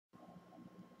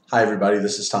Hi, everybody.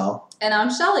 This is Tom. And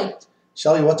I'm Shelly.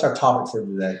 Shelly, what's our topic for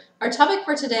today? Our topic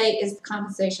for today is the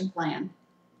compensation plan.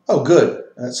 Oh, good.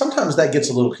 Sometimes that gets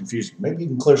a little confusing. Maybe you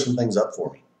can clear some things up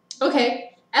for me.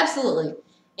 Okay, absolutely.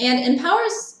 And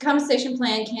Empower's compensation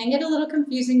plan can get a little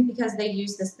confusing because they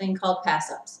use this thing called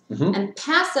pass-ups. Mm-hmm. And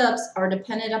pass-ups are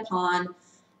dependent upon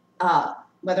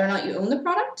whether or not you own the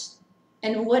product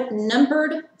and what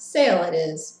numbered sale it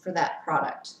is for that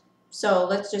product. So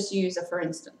let's just use a for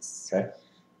instance. Okay.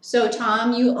 So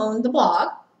Tom, you own the blog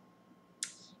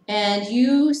and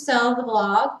you sell the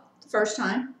blog the first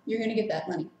time, you're going to get that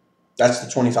money. That's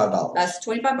the $25. That's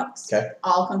 $25. Okay.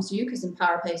 All comes to you because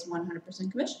Empower pays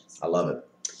 100% commissions. I love it.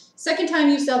 Second time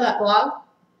you sell that blog,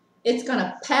 it's going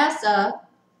to pass up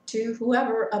to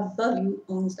whoever above you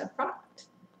owns that product.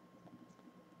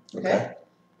 Okay.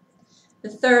 The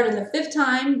third and the fifth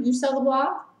time you sell the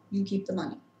blog, you keep the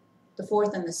money. The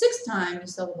fourth and the sixth time you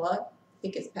sell the blog,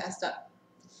 it gets passed up.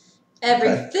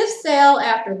 Every fifth sale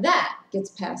after that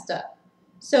gets passed up.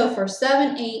 So for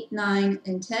 7, 8, 9,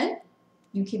 and 10,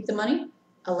 you keep the money.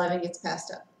 11 gets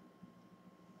passed up.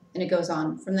 And it goes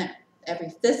on from there. Every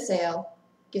fifth sale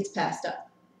gets passed up.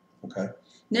 Okay.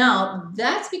 Now,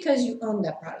 that's because you own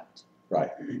that product. Right.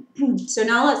 So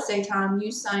now let's say, Tom,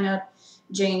 you sign up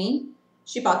Janie.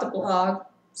 She bought the blog.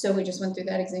 So we just went through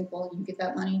that example. You get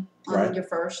that money on your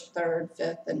first, third,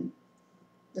 fifth, and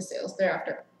the sales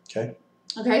thereafter. Okay.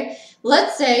 Okay.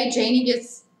 Let's say Janie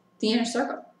gets the inner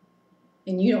circle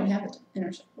and you don't have an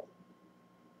inner circle.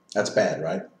 That's bad,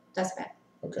 right? That's bad.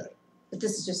 Okay. But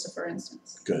this is just a for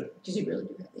instance. Good. Because you really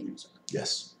do have the inner circle.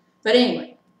 Yes. But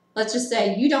anyway, let's just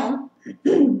say you don't.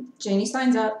 Janie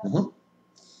signs up. Mm-hmm.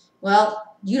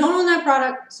 Well, you don't own that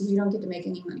product, so you don't get to make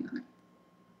any money on it.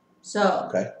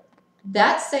 So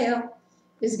that sale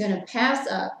is going to pass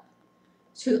up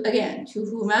to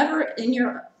whomever in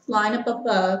your lineup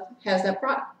above has that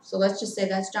product. So let's just say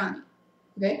that's Johnny.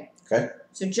 Okay? Okay.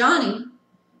 So Johnny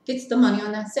gets the money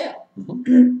on that sale.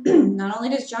 Mm-hmm. Not only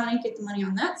does Johnny get the money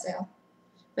on that sale,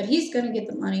 but he's going to get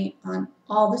the money on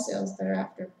all the sales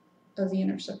thereafter of the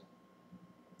inner circle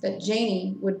that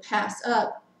Janie would pass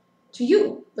up to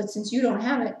you. But since you don't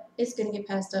have it, it's going to get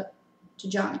passed up to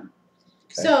Johnny. Okay.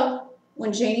 So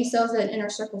when Janie sells that inner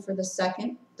circle for the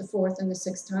second, the fourth, and the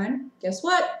sixth time, guess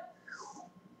what?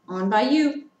 On by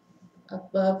you,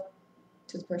 above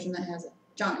to the person that has it,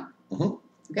 Johnny.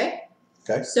 Mm-hmm. Okay?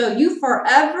 Okay. So you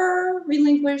forever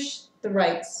relinquish the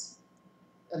rights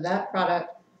of that product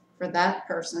for that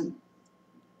person.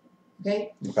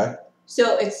 Okay? Okay.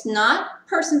 So it's not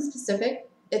person specific,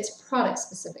 it's product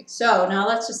specific. So now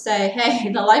let's just say, hey,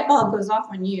 the light bulb goes off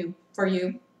on you, for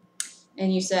you,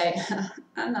 and you say,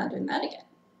 I'm not doing that again.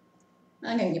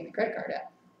 I'm going to get my credit card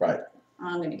out. Right.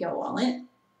 I'm going to go all in.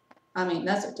 I mean,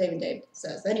 that's what Dave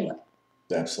says anyway.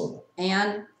 Absolutely.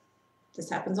 And this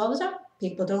happens all the time.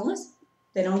 People don't listen.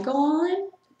 They don't go all in,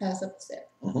 pass up the sale.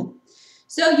 Mm-hmm.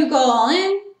 So you go all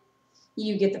in,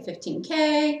 you get the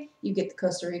 15K, you get the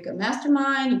Costa Rica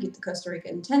Mastermind, you get the Costa Rica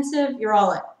Intensive, you're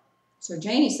all in. So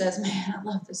Janie says, man, I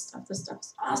love this stuff. This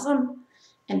stuff's awesome.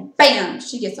 And bam,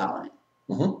 she gets all in.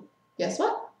 Mm-hmm. Guess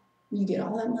what? You get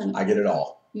all that money. I get it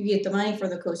all. You get the money for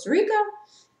the Costa Rica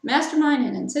Mastermind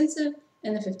and Intensive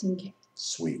and the 15K.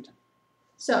 Sweet.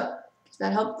 So does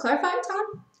that help clarify it,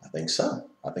 Tom? I think so.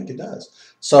 I think it does.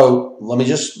 So let me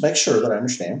just make sure that I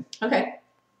understand. Okay.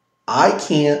 I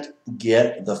can't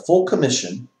get the full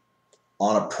commission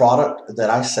on a product that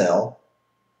I sell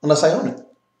unless I own it.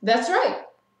 That's right.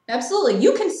 Absolutely.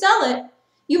 You can sell it.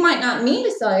 You might not mean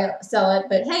to sell it,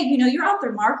 but hey, you're out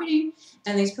there marketing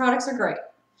and these products are great.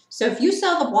 So if you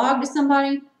sell the blog to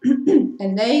somebody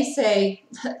and they say,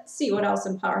 let's see what else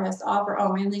Empower has to offer.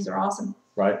 Oh man, these are awesome.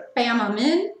 Right. Bam, I'm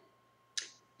in.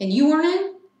 And you weren't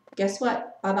in, guess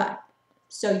what? Bye-bye.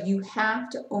 So you have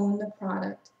to own the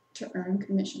product to earn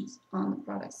commissions on the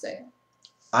product sale.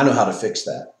 I know how to fix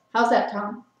that. How's that,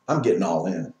 Tom? I'm getting all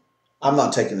in. I'm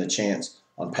not taking the chance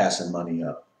on passing money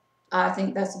up. I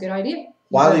think that's a good idea.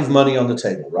 Why leave money on the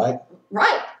table, right?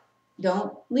 Right.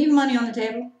 Don't leave money on the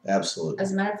table. Absolutely.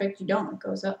 As a matter of fact, you don't. It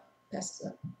goes up, passes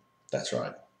up. That's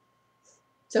right.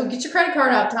 So get your credit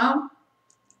card out, Tom.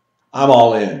 I'm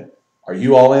all in. Are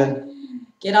you all in?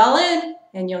 Get all in,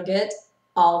 and you'll get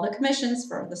all the commissions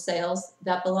for the sales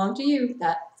that belong to you.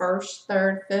 That first,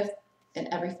 third, fifth, and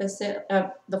every fifth sale,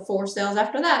 the 4 sales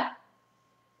after that.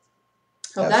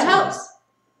 Hope that helps.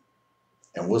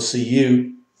 And we'll see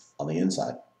you on the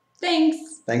inside.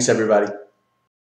 Thanks. Thanks, everybody.